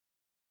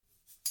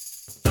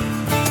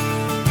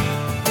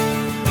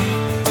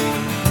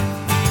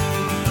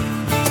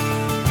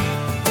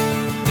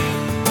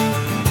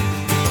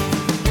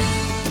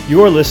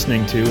You are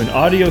listening to an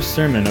audio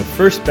sermon of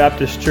First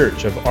Baptist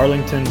Church of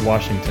Arlington,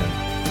 Washington.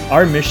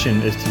 Our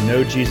mission is to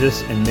know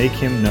Jesus and make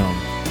Him known.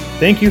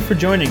 Thank you for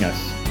joining us.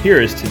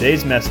 Here is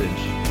today's message.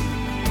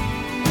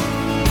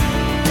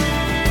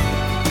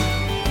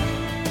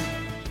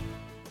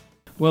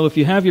 Well, if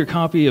you have your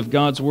copy of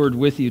God's Word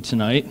with you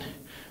tonight,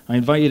 I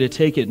invite you to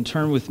take it and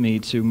turn with me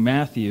to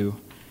Matthew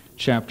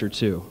chapter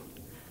 2.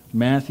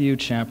 Matthew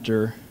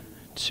chapter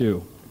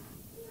 2.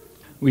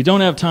 We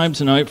don't have time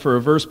tonight for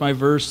a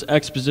verse-by-verse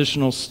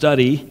expositional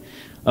study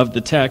of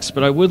the text,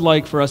 but I would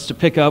like for us to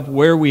pick up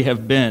where we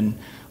have been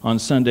on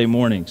Sunday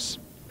mornings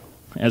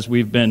as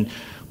we've been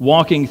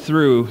walking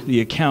through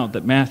the account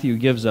that Matthew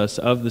gives us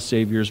of the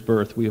Savior's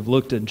birth. We have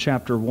looked at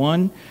chapter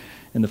 1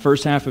 and the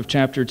first half of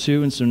chapter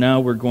 2, and so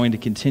now we're going to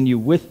continue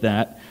with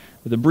that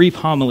with a brief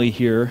homily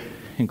here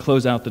and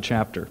close out the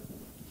chapter.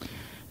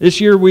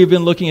 This year we've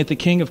been looking at the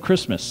King of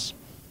Christmas.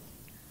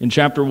 In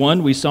chapter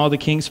 1, we saw the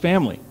King's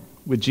family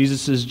with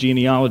Jesus'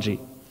 genealogy.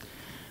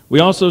 We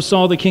also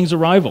saw the King's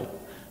arrival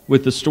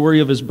with the story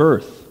of his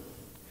birth.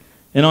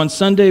 And on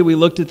Sunday, we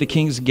looked at the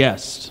King's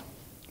guest,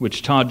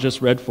 which Todd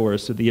just read for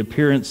us, at the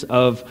appearance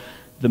of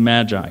the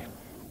Magi.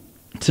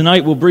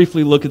 Tonight, we'll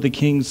briefly look at the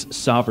King's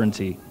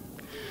sovereignty,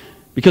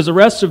 because the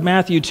rest of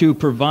Matthew 2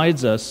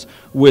 provides us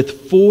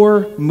with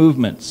four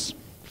movements,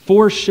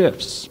 four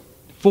shifts,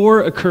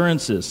 four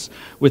occurrences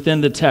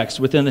within the text,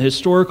 within the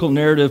historical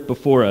narrative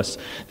before us,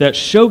 that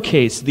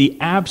showcase the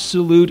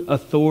absolute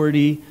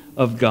authority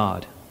of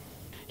God.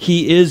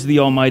 He is the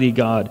Almighty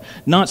God,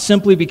 not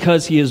simply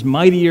because He is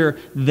mightier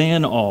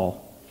than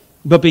all,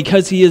 but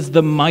because He is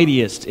the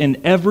mightiest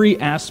in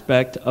every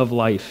aspect of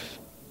life.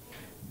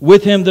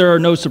 With Him, there are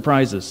no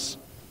surprises.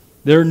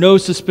 There are no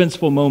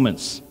suspenseful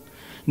moments,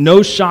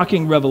 no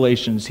shocking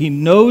revelations. He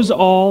knows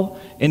all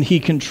and He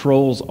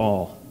controls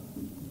all.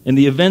 And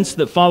the events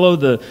that follow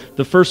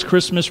the first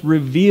Christmas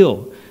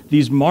reveal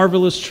these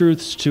marvelous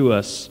truths to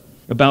us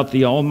about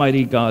the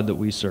Almighty God that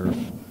we serve.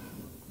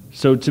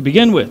 So to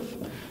begin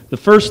with, the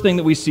first thing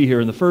that we see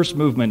here in the first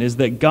movement is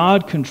that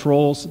God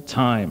controls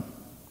time.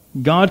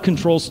 God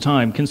controls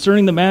time.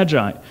 Concerning the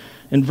Magi,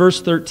 in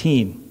verse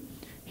 13,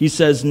 He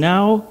says,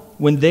 "Now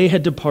when they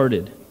had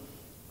departed,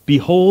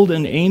 behold,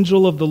 an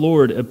angel of the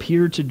Lord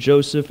appeared to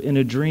Joseph in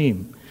a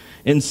dream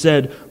and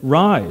said,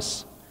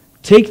 'Rise,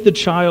 take the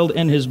child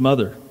and his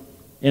mother,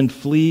 and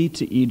flee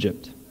to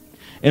Egypt,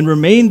 and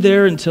remain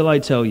there until I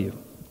tell you.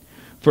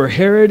 For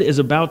Herod is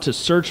about to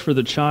search for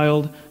the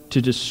child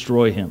to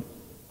destroy him.'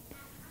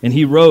 And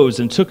he rose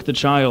and took the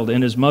child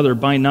and his mother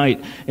by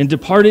night, and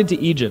departed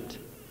to Egypt,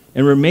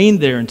 and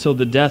remained there until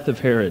the death of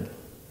Herod.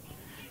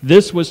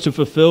 This was to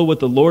fulfill what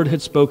the Lord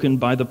had spoken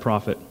by the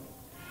prophet,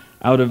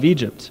 'Out of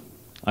Egypt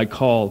I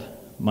called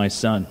my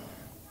son.'"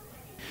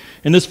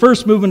 In this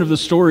first movement of the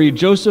story,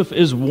 Joseph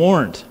is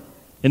warned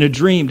in a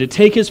dream to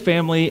take his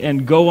family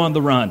and go on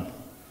the run.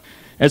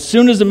 As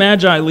soon as the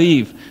Magi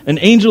leave, an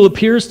angel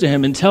appears to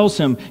him and tells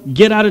him,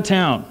 "Get out of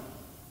town,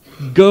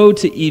 go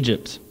to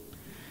Egypt."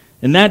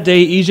 In that day,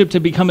 Egypt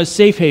had become a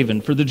safe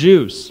haven for the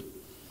Jews.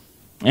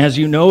 As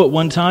you know, at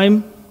one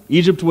time,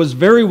 Egypt was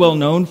very well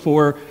known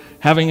for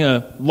having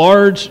a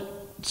large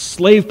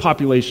slave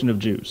population of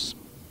Jews.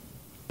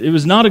 It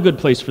was not a good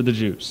place for the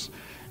Jews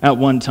at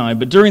one time.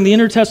 But during the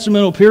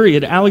intertestamental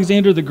period,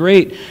 Alexander the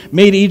Great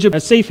made Egypt a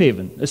safe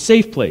haven, a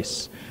safe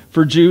place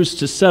for Jews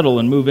to settle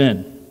and move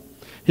in.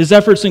 His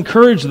efforts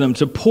encouraged them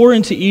to pour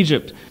into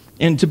Egypt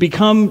and to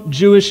become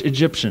Jewish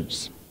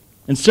Egyptians.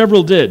 And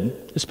several did,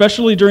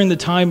 especially during the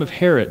time of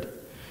Herod.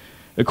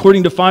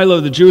 According to Philo,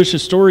 the Jewish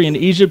historian,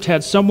 Egypt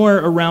had somewhere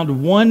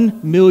around 1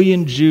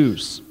 million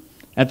Jews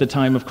at the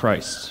time of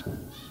Christ.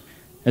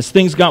 As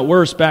things got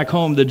worse back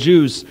home, the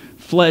Jews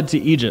fled to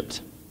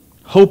Egypt,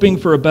 hoping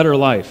for a better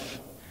life.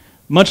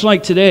 Much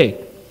like today,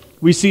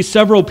 we see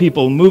several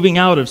people moving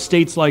out of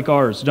states like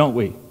ours, don't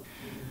we?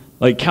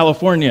 Like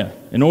California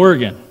and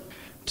Oregon,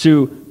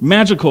 to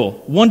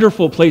magical,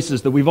 wonderful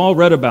places that we've all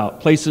read about,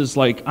 places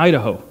like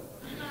Idaho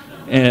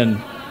and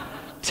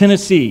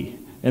Tennessee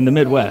and the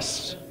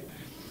Midwest.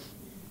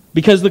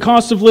 Because the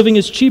cost of living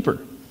is cheaper,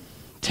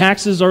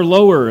 taxes are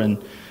lower, and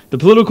the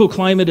political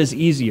climate is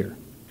easier.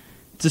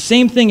 It's the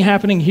same thing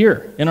happening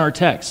here in our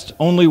text,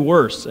 only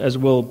worse, as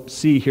we'll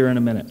see here in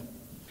a minute.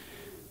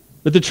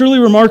 But the truly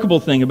remarkable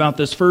thing about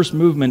this first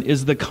movement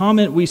is the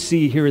comment we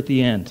see here at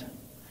the end,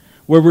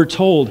 where we're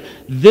told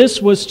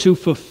this was to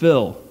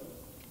fulfill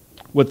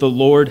what the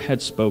Lord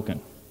had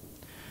spoken.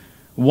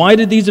 Why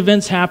did these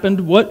events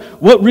happen?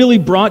 What really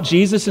brought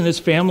Jesus and his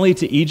family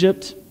to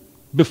Egypt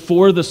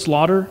before the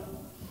slaughter?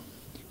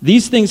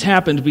 These things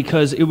happened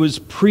because it was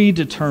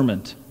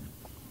predetermined.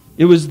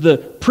 It was the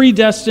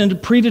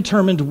predestined,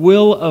 predetermined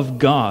will of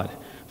God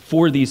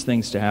for these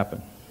things to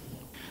happen.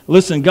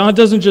 Listen, God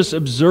doesn't just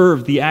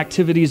observe the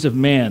activities of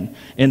man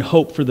and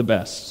hope for the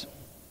best.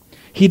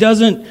 He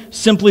doesn't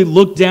simply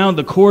look down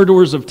the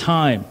corridors of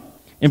time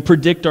and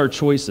predict our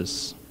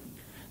choices.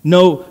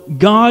 No,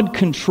 God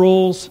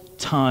controls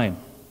time.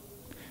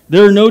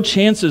 There are no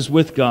chances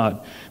with God,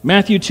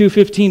 Matthew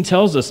 2:15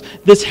 tells us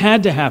this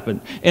had to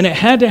happen, and it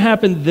had to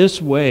happen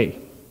this way.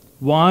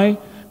 Why?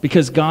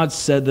 Because God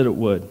said that it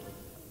would.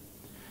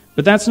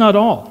 But that's not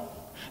all.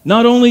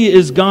 Not only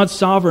is God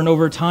sovereign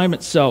over time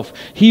itself,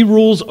 he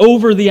rules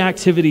over the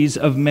activities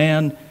of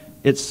man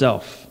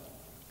itself.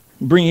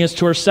 Bringing us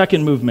to our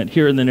second movement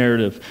here in the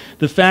narrative,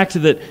 the fact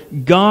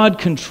that God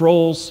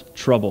controls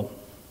trouble.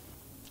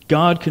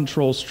 God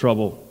controls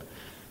trouble.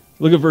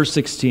 Look at verse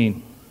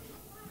 16.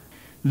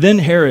 Then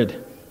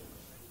Herod,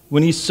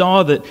 when he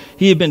saw that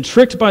he had been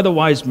tricked by the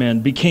wise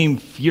men, became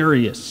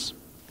furious.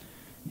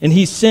 And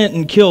he sent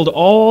and killed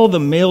all the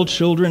male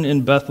children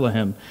in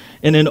Bethlehem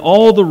and in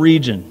all the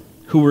region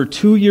who were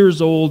 2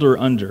 years old or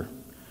under,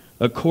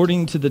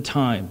 according to the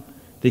time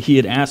that he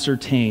had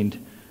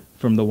ascertained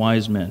from the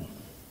wise men.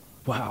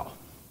 Wow,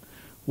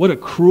 what a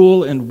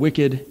cruel and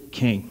wicked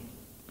king.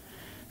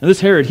 Now this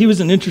Herod, he was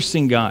an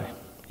interesting guy.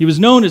 He was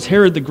known as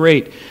Herod the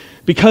Great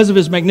because of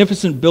his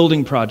magnificent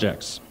building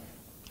projects.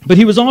 But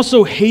he was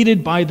also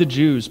hated by the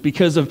Jews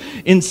because of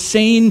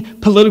insane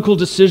political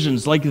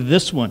decisions like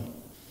this one,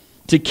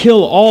 to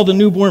kill all the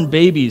newborn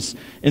babies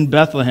in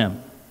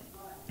Bethlehem.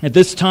 At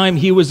this time,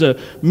 he was a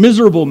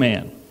miserable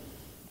man.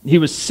 He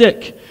was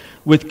sick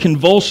with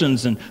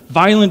convulsions and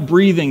violent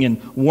breathing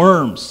and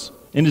worms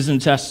in his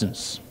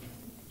intestines.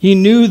 He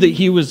knew that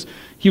he was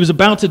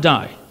about to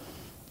die.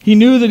 He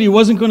knew that he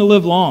wasn't going to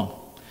live long.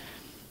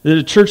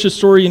 The church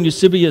historian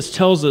Eusebius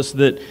tells us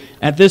that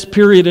at this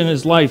period in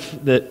his life,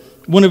 that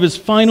one of his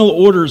final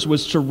orders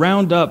was to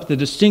round up the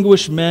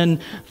distinguished men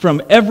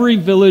from every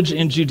village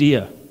in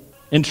Judea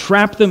and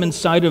trap them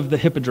inside of the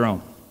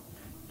hippodrome.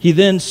 He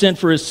then sent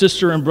for his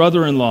sister and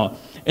brother-in-law,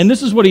 and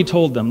this is what he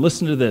told them.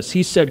 Listen to this.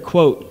 He said,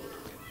 quote,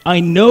 "I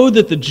know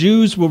that the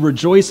Jews will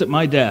rejoice at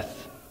my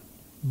death,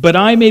 but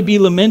I may be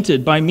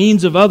lamented by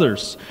means of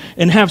others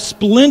and have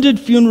splendid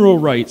funeral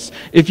rites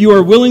if you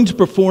are willing to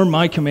perform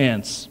my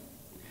commands.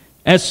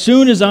 As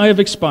soon as I have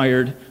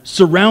expired,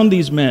 surround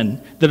these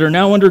men that are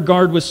now under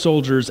guard with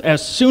soldiers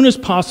as soon as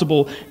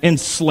possible and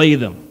slay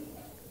them,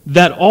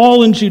 that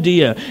all in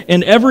Judea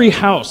and every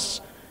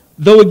house,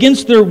 though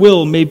against their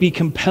will, may be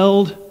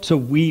compelled to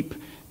weep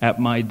at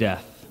my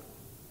death."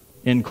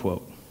 End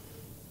quote.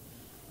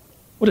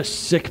 What a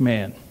sick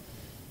man.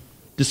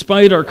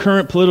 Despite our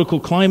current political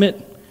climate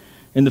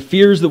and the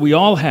fears that we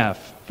all have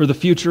for the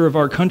future of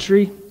our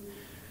country,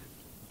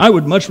 I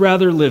would much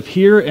rather live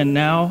here and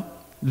now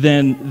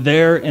than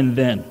there and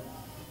then.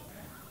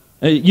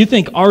 You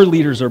think our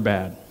leaders are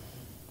bad.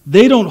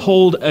 They don't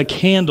hold a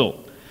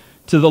candle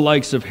to the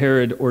likes of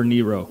Herod or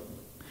Nero,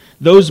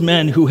 those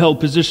men who held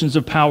positions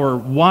of power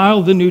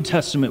while the New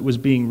Testament was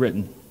being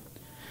written.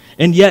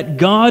 And yet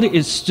God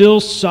is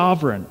still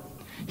sovereign.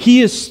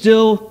 He is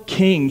still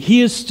king.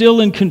 He is still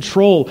in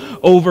control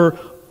over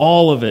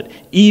all of it,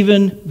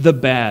 even the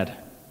bad.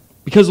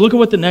 Because look at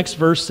what the next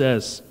verse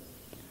says.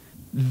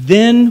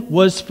 Then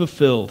was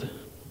fulfilled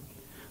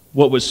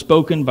what was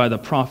spoken by the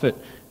prophet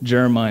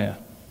Jeremiah.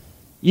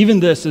 Even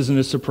this isn't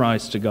a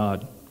surprise to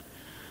God.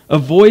 A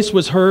voice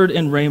was heard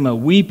in Ramah,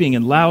 weeping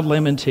in loud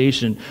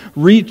lamentation.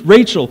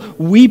 Rachel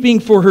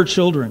weeping for her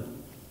children.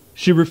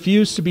 She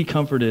refused to be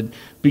comforted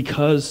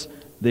because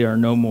they are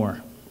no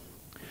more.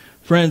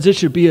 Friends, it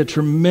should be a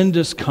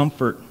tremendous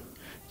comfort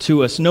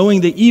to us,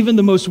 knowing that even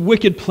the most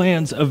wicked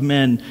plans of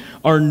men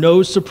are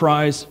no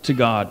surprise to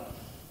God.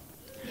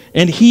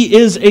 And He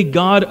is a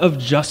God of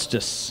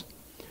justice.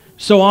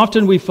 So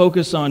often we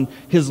focus on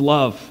His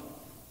love.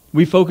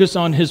 We focus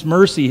on His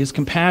mercy, His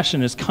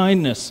compassion, His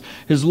kindness,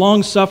 His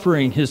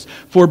long-suffering, His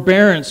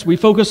forbearance. We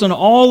focus on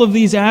all of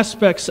these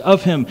aspects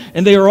of Him,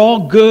 and they are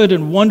all good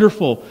and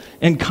wonderful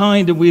and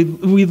kind, and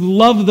we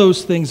love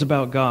those things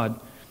about God.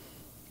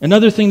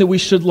 Another thing that we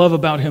should love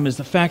about Him is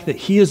the fact that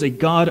He is a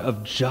God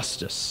of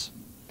justice.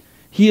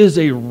 He is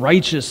a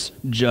righteous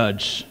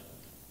judge,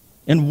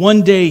 and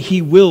one day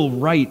He will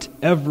right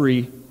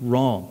every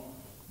wrong.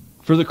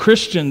 For the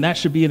Christian, that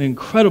should be an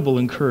incredible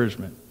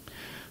encouragement.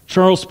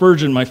 Charles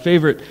Spurgeon, my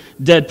favorite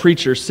dead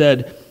preacher,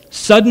 said,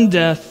 "Sudden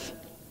death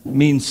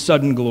means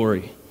sudden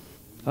glory."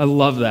 I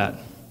love that.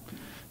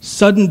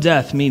 Sudden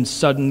death means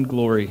sudden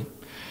glory.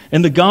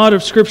 And the God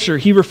of Scripture,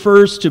 He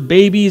refers to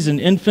babies and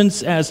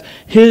infants as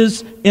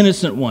His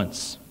innocent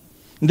ones.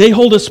 They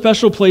hold a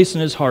special place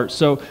in His heart.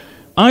 So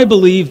I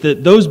believe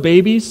that those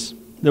babies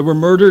that were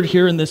murdered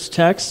here in this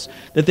text,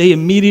 that they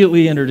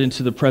immediately entered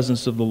into the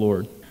presence of the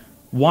Lord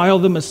while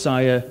the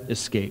Messiah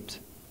escaped.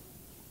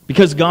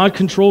 Because God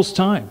controls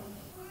time,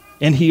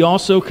 and He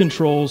also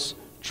controls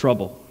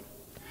trouble.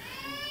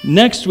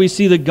 Next, we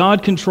see that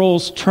God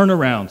controls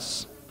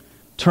turnarounds.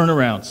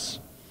 Turnarounds.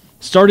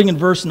 Starting in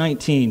verse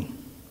 19.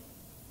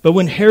 But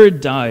when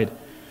Herod died,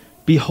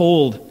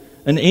 behold,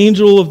 an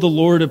angel of the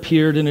Lord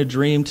appeared in a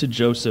dream to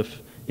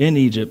Joseph in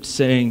Egypt,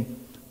 saying,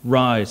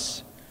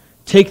 "Rise,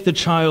 take the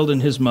child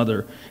and his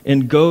mother,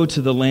 and go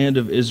to the land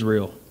of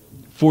Israel.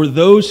 For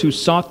those who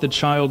sought the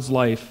child's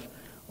life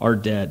are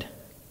dead."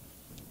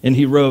 And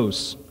he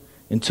rose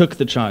and took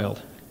the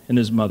child and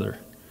his mother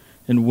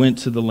and went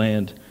to the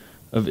land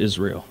of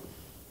Israel.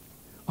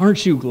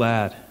 Aren't you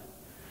glad?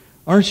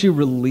 Aren't you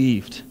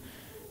relieved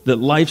that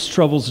life's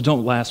troubles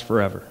don't last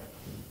forever?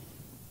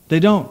 They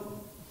don't.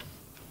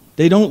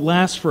 They don't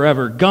last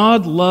forever.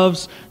 God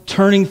loves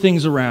turning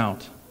things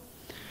around.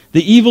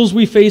 The evils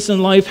we face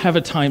in life have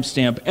a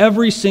timestamp,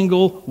 every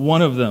single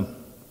one of them.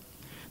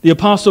 The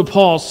Apostle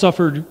Paul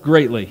suffered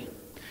greatly.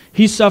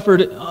 He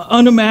suffered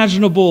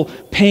unimaginable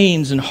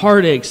pains and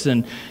heartaches,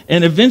 and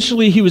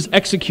eventually he was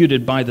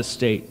executed by the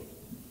state.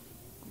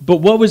 But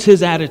what was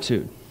his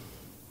attitude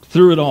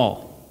through it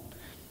all?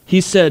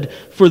 He said,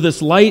 "For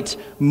this light,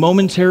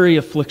 momentary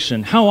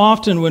affliction." How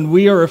often when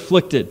we are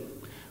afflicted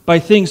by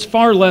things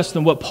far less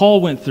than what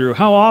Paul went through,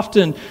 how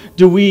often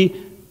do we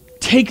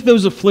take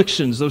those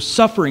afflictions, those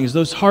sufferings,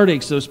 those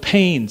heartaches, those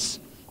pains,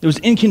 those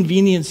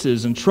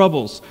inconveniences and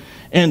troubles,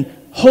 and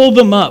hold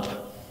them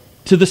up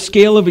to the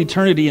scale of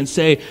eternity and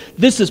say,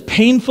 this is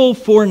painful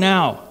for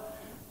now,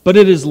 but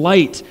it is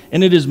light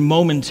and it is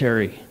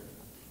momentary.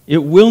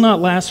 It will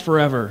not last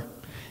forever,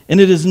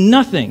 and it is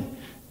nothing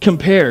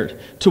compared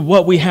to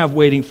what we have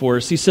waiting for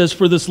us. He says,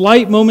 "For this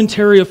light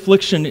momentary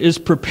affliction is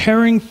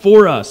preparing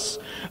for us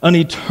an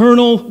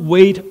eternal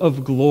weight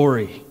of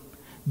glory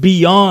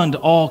beyond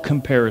all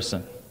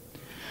comparison."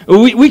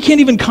 We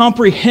can't even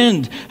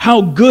comprehend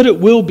how good it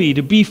will be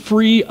to be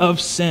free of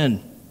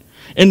sin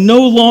and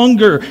no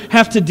longer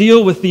have to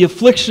deal with the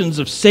afflictions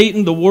of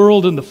Satan, the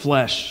world, and the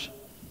flesh.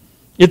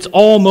 It's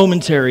all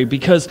momentary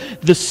because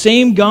the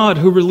same God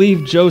who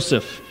relieved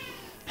Joseph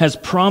has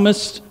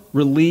promised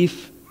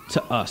relief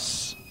to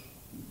us.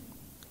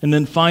 And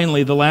then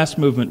finally, the last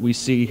movement we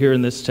see here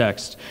in this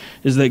text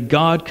is that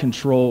God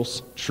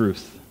controls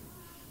truth.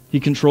 He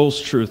controls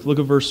truth. Look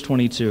at verse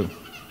 22.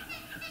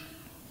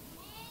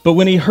 "But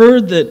when he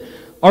heard that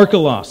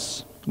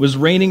Archelaus was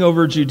reigning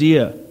over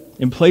Judea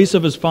in place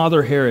of his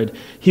father Herod,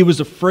 he was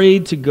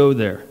afraid to go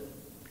there.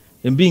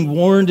 And being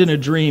warned in a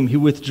dream, he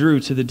withdrew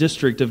to the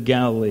district of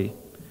Galilee.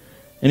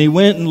 And he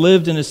went and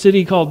lived in a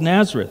city called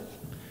Nazareth,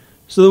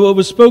 so that what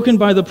was spoken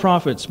by the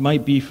prophets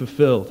might be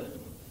fulfilled,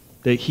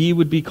 that he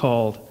would be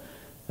called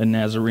a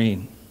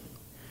Nazarene."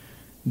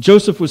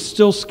 Joseph was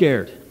still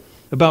scared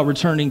about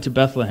returning to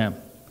Bethlehem.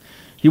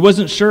 He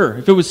wasn't sure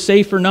if it was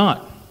safe or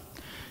not.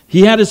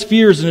 He had his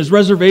fears and his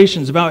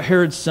reservations about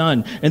Herod's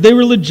son, and they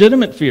were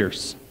legitimate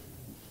fears.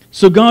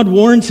 So God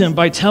warned him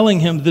by telling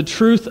him the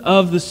truth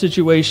of the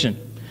situation.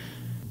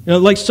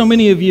 Like so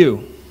many of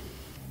you,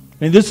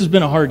 this has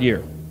been a hard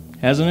year,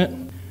 hasn't it?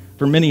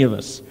 For many of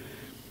us.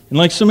 And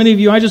like so many of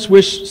you, I just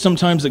wish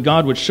sometimes that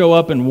God would show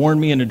up and warn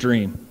me in a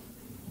dream.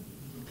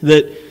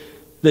 That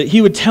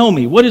he would tell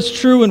me what is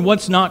true and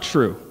what's not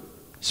true,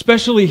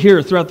 especially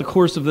here throughout the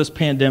course of this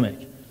pandemic.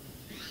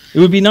 It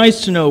would be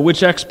nice to know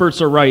which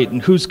experts are right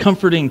and whose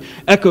comforting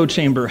echo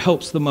chamber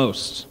helps the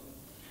most.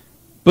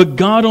 But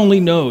God only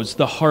knows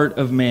the heart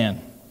of man.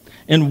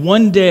 And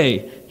one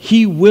day,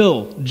 he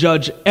will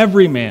judge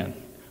every man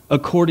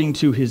according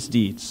to his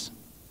deeds.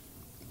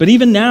 But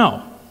even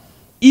now,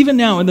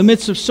 in the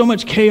midst of so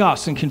much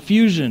chaos and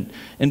confusion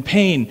and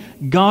pain,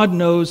 God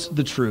knows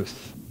the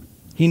truth.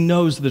 He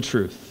knows the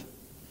truth.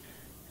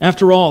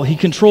 After all, he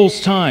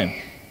controls time.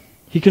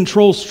 He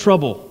controls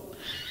trouble.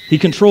 He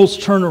controls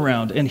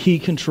turnaround, and he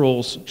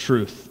controls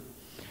truth.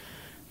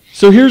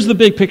 So here's the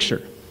big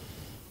picture.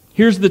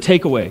 Here's the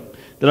takeaway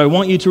that I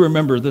want you to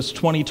remember this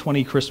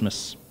 2020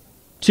 Christmas.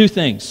 Two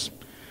things.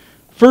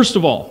 First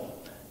of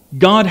all,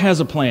 God has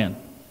a plan.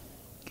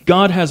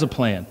 God has a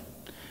plan.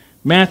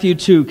 Matthew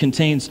 2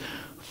 contains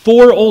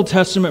 4 Old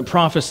Testament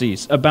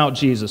prophecies about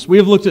Jesus. We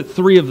have looked at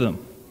 3 of them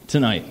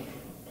tonight.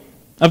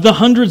 Of the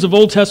hundreds of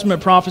Old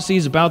Testament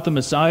prophecies about the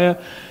Messiah,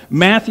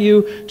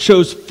 Matthew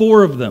chose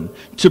 4 of them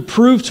to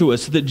prove to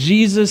us that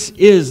Jesus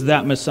is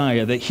that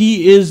Messiah, that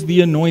he is the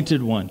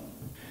anointed one.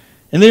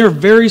 And they are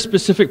very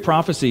specific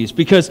prophecies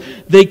because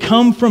they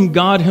come from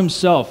God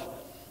himself.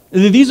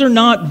 These are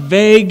not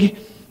vague,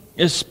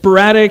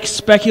 sporadic,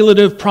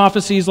 speculative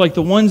prophecies like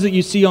the ones that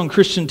you see on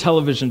Christian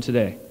television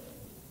today.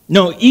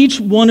 No, each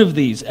one of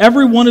these,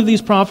 every one of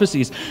these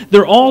prophecies,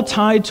 they're all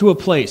tied to a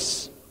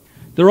place.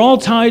 They're all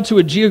tied to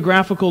a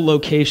geographical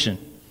location.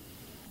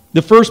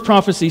 The first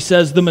prophecy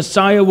says the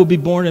Messiah will be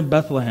born in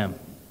Bethlehem.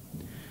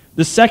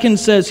 The second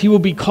says he will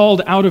be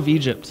called out of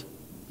Egypt.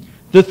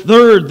 The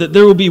third, that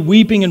there will be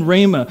weeping in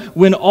Ramah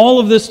when all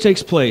of this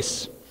takes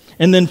place.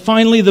 And then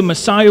finally, the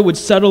Messiah would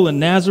settle in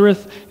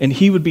Nazareth and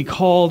he would be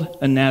called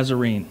a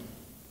Nazarene.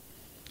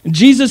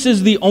 Jesus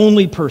is the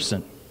only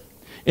person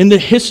in the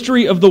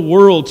history of the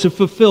world to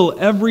fulfill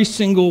every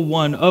single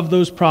one of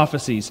those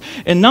prophecies.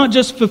 And not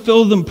just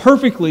fulfill them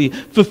perfectly,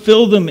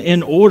 fulfill them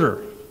in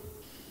order.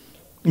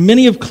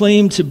 Many have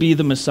claimed to be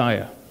the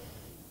Messiah.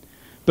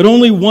 But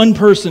only one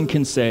person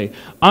can say,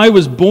 I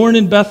was born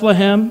in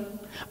Bethlehem,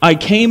 I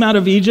came out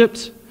of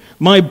Egypt,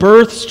 my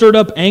birth stirred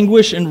up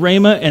anguish in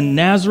Ramah, and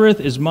Nazareth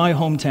is my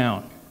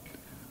hometown.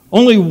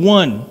 Only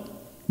one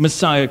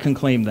Messiah can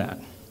claim that.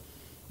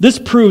 This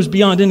proves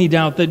beyond any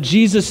doubt that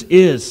Jesus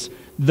is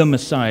the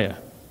Messiah.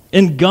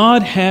 And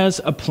God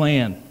has a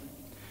plan.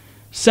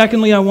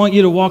 Secondly, I want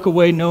you to walk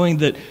away knowing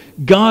that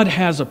God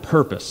has a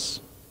purpose.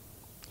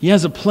 He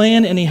has a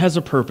plan and he has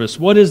a purpose.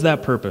 What is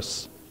that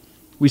purpose?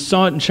 We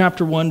saw it in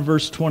chapter 1,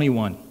 verse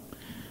 21,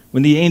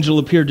 when the angel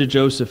appeared to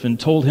Joseph and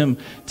told him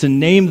to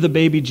name the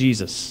baby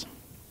Jesus.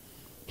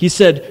 He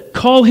said,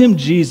 "Call him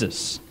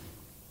Jesus,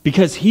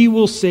 because he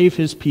will save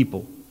his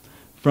people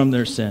from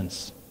their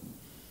sins."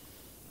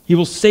 He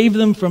will save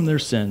them from their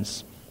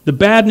sins. The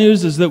bad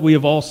news is that we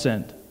have all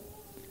sinned.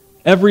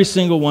 Every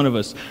single one of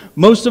us.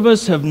 Most of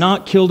us have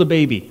not killed a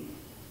baby,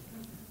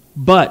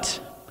 but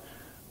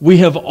we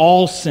have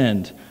all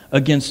sinned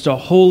against a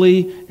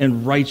holy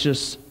and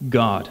righteous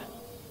God.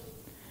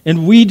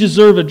 And we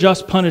deserve a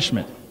just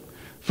punishment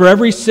for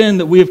every sin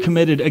that we have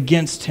committed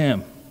against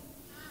him.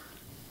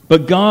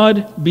 But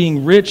God,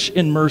 being rich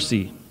in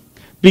mercy,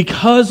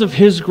 because of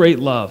his great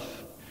love,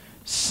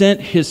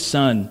 sent his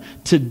Son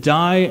to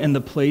die in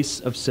the place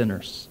of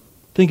sinners.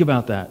 Think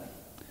about that.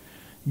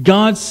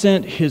 God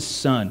sent his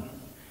Son,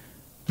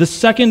 the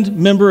second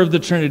member of the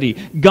Trinity.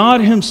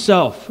 God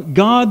himself,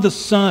 God the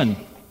Son,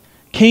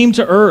 came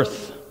to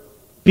earth,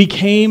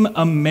 became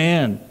a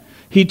man.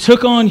 He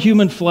took on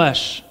human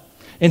flesh,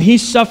 and he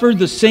suffered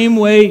the same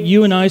way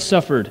you and I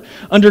suffered,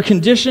 under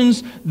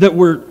conditions that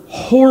were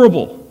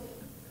horrible,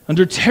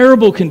 under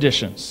terrible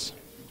conditions.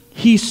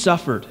 He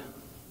suffered,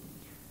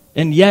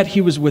 and yet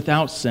he was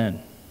without sin.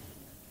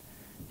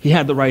 He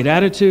had the right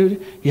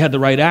attitude, he had the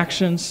right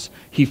actions,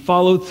 he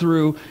followed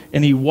through,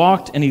 and he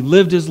walked and he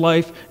lived his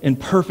life in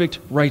perfect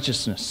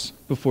righteousness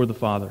before the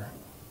Father,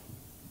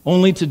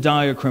 only to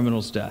die a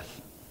criminal's death.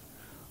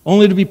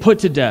 Only to be put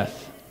to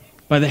death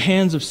by the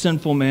hands of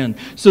sinful men,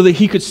 so that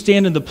he could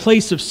stand in the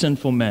place of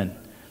sinful men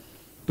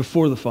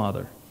before the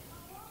Father.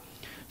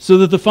 So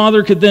that the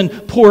Father could then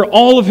pour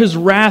all of his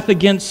wrath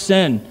against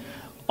sin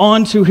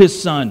onto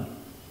his Son,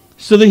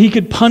 so that he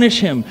could punish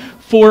him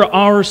for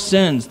our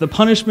sins, the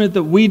punishment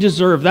that we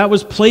deserve. That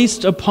was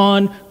placed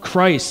upon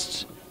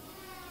Christ,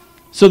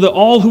 so that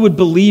all who would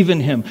believe in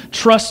him,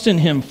 trust in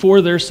him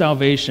for their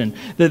salvation,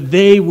 that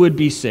they would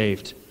be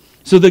saved.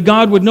 So that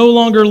God would no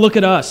longer look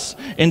at us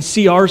and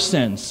see our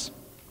sins.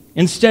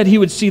 Instead, he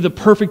would see the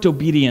perfect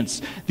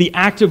obedience, the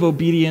active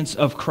obedience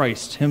of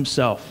Christ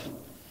himself.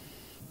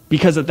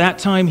 Because at that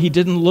time, he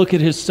didn't look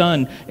at his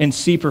Son and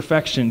see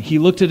perfection. He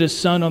looked at his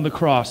Son on the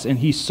cross and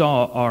he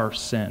saw our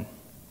sin.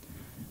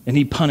 And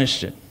he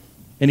punished it.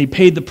 And he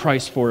paid the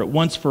price for it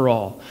once for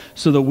all,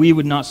 so that we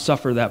would not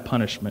suffer that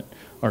punishment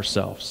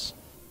ourselves.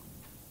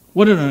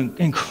 What an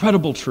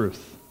incredible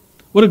truth.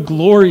 What a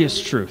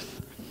glorious truth.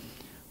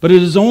 But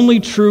it is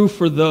only true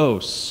for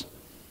those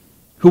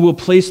who will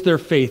place their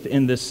faith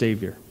in this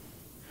Savior,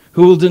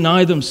 who will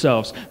deny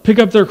themselves, pick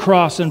up their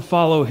cross and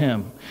follow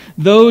him.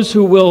 Those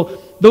who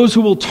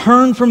will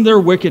turn from their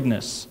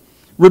wickedness,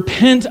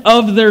 repent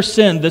of their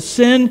sin, the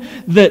sin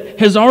that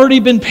has already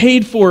been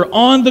paid for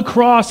on the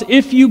cross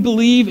if you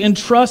believe and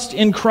trust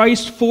in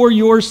Christ for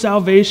your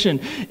salvation.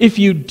 If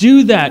you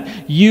do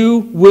that,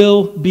 you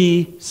will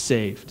be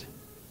saved.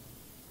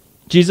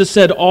 Jesus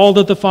said, "All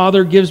that the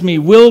Father gives me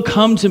will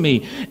come to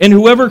me, and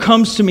whoever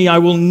comes to me I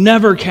will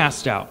never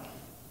cast out."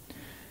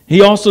 He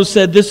also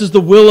said, "This is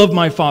the will of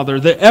my Father,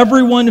 that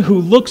everyone who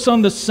looks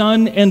on the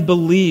Son and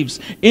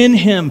believes in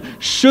him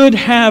should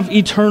have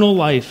eternal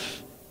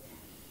life,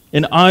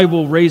 and I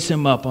will raise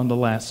him up on the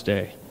last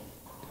day."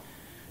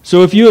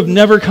 So if you have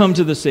never come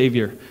to the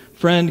Savior,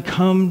 friend,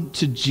 come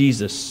to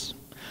Jesus.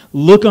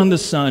 Look on the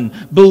Son,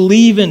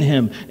 believe in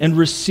him, and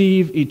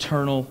receive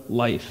eternal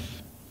life.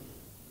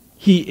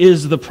 He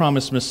is the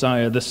promised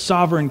Messiah, the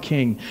sovereign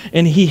King,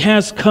 and he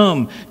has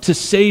come to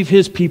save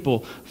his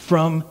people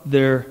from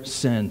their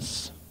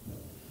sins.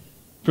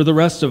 For the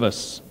rest of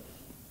us,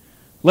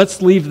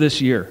 let's leave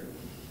this year.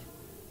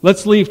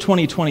 Let's leave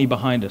 2020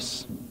 behind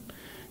us.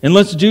 And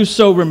let's do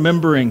so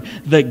remembering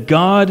that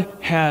God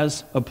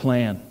has a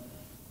plan.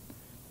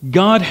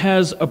 God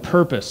has a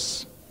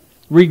purpose,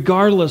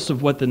 regardless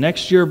of what the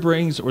next year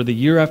brings, or the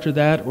year after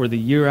that, or the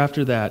year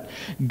after that.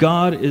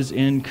 God is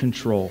in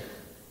control.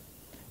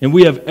 And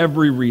we have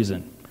every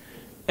reason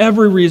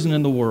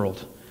in the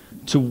world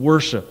to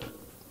worship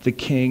the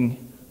King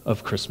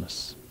of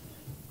Christmas.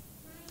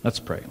 Let's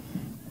pray.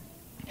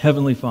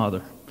 Heavenly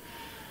Father,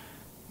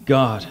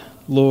 God,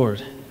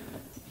 Lord,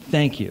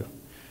 thank you.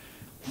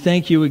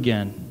 Thank you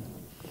again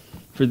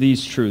for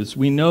these truths.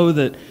 We know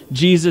that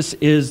Jesus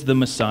is the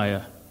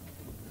Messiah.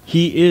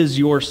 He is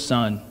your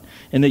Son,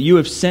 and that you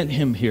have sent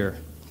him here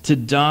to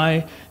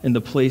die in the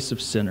place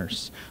of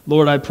sinners.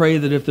 Lord, I pray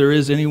that if there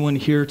is anyone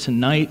here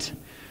tonight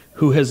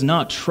who has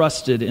not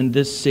trusted in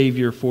this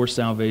Savior for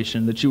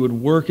salvation, that you would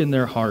work in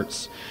their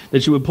hearts,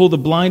 that you would pull the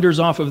blinders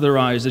off of their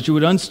eyes, that you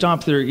would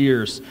unstop their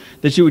ears,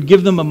 that you would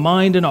give them a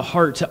mind and a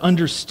heart to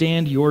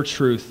understand your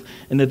truth,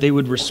 and that they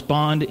would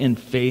respond in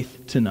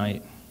faith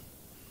tonight.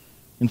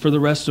 And for the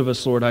rest of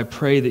us, Lord, I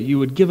pray that you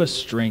would give us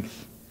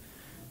strength,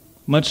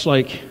 much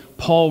like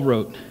Paul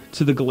wrote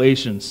to the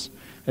Galatians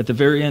at the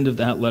very end of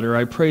that letter.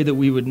 I pray that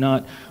we would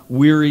not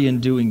weary in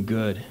doing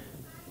good.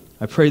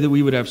 I pray that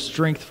we would have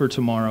strength for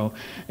tomorrow,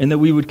 and that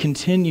we would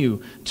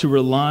continue to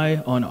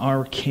rely on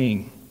our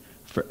King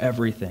for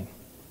everything.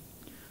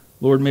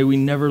 Lord, may we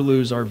never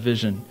lose our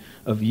vision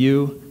of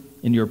you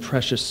and your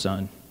precious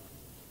Son.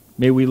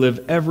 May we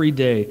live every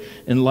day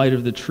in light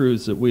of the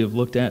truths that we have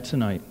looked at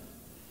tonight.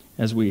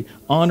 As we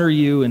honor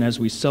you and as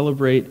we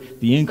celebrate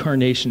the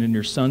incarnation in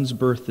your Son's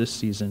birth this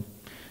season,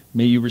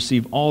 may you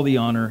receive all the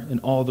honor and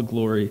all the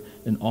glory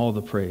and all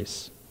the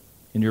praise.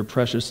 In your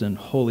precious and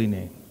holy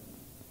name,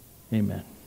 amen.